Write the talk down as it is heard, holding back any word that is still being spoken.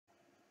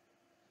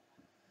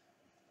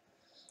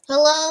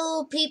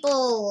Hello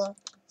people!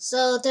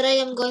 So today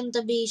I'm going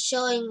to be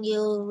showing you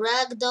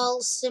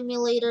Ragdoll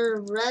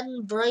Simulator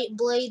Wren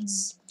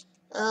Brightblades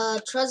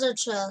treasure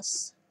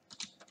chest.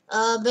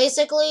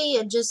 Basically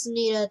you just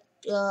need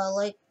to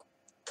like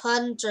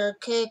punch or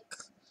kick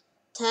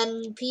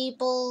 10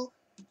 people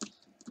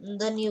and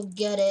then you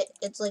get it.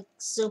 It's like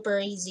super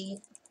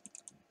easy.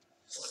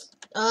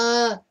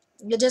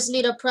 You just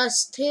need to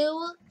press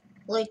 2,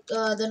 like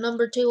the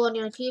number 2 on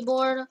your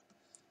keyboard.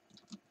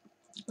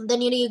 And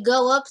then you need to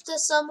go up to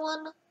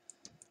someone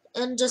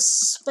and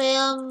just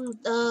spam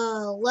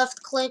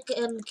left click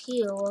and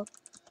Q,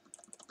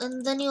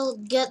 and then you'll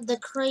get the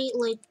crate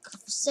like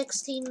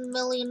 16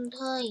 million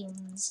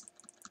times.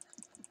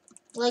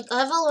 Like,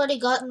 I've already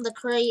gotten the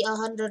crate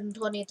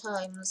 120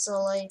 times,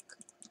 so like,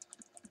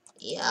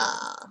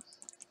 yeah.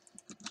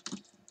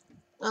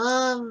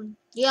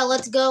 Yeah,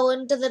 let's go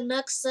into the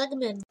next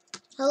segment.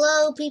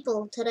 Hello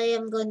people, today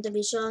I'm going to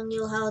be showing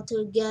you how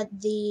to get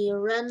the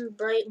Wren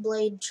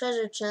Brightblade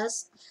treasure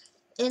chest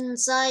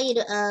inside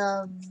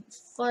of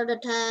Fart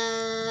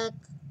Attack.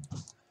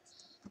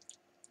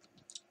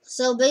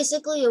 So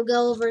basically, you'll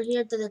go over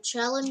here to the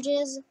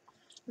challenges,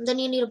 and then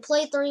you need to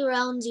play 3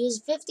 rounds, use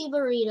 50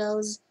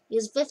 burritos,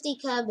 use 50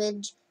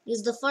 cabbage,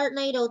 use the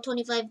fartnado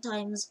 25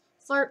 times,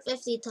 fart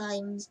 50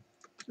 times,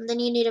 and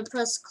then you need to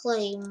press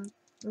claim.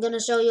 I'm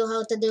gonna show you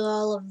how to do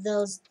all of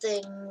those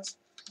things.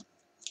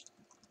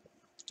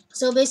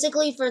 So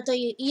basically, for to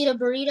eat a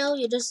burrito,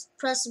 you just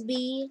press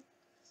B,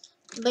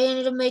 but you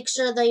need to make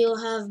sure that you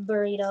have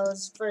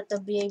burritos for it to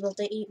be able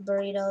to eat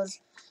burritos.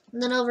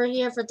 And then over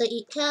here, for to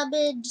eat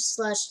cabbage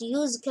 /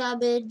 use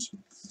cabbage,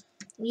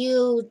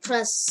 you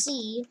press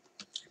C,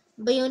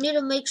 but you need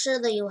to make sure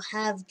that you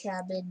have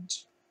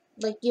cabbage.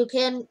 Like, you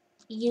can't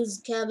use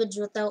cabbage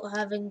without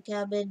having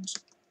cabbage,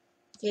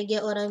 if you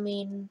get what I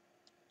mean.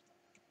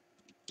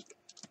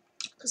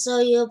 So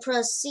you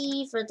press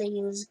C for to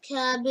use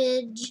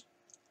cabbage.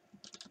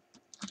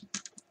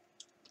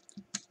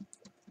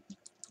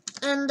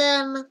 And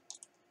then,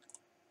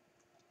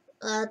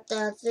 for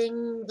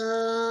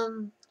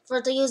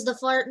to use the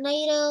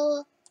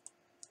fartnado,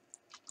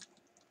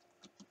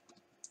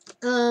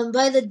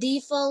 by the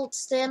default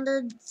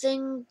standard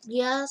thing,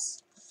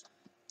 yes.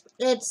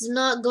 It's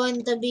not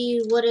going to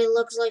be what it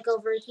looks like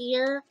over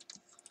here.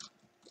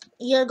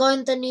 You're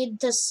going to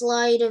need to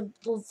slide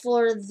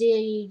for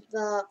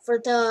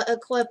to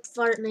equip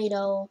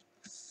fartnado.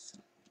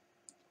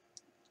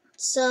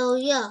 So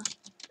yeah,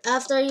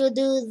 after you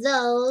do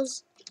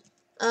those,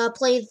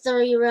 play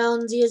 3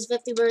 rounds, use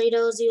 50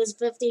 burritos, use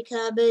 50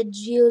 cabbage,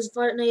 use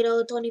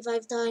fartnado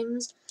 25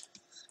 times.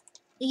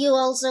 You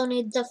also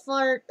need to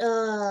fart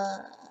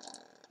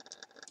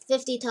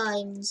 50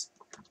 times.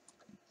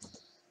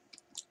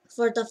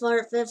 For to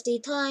fart 50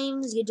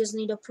 times, you just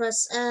need to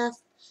press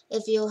F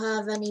if you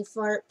have any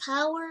fart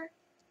power.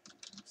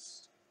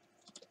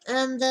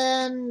 And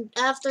then,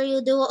 after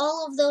you do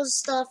all of those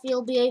stuff,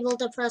 you'll be able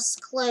to press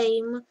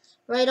claim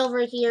right over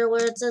here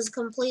where it says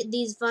complete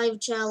these 5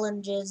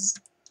 challenges.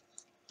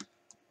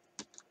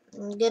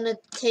 I'm gonna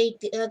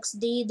take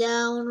XD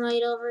down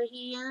right over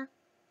here.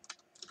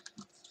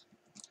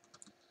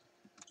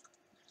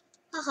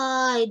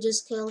 Haha, I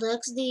just killed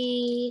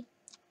XD.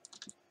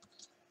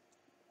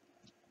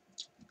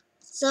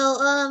 So,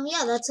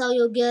 yeah, that's how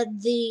you'll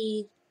get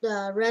the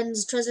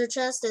Wren's treasure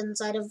chest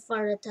inside of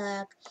Fart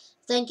Attack.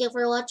 Thank you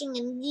for watching,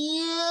 and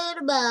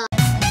goodbye!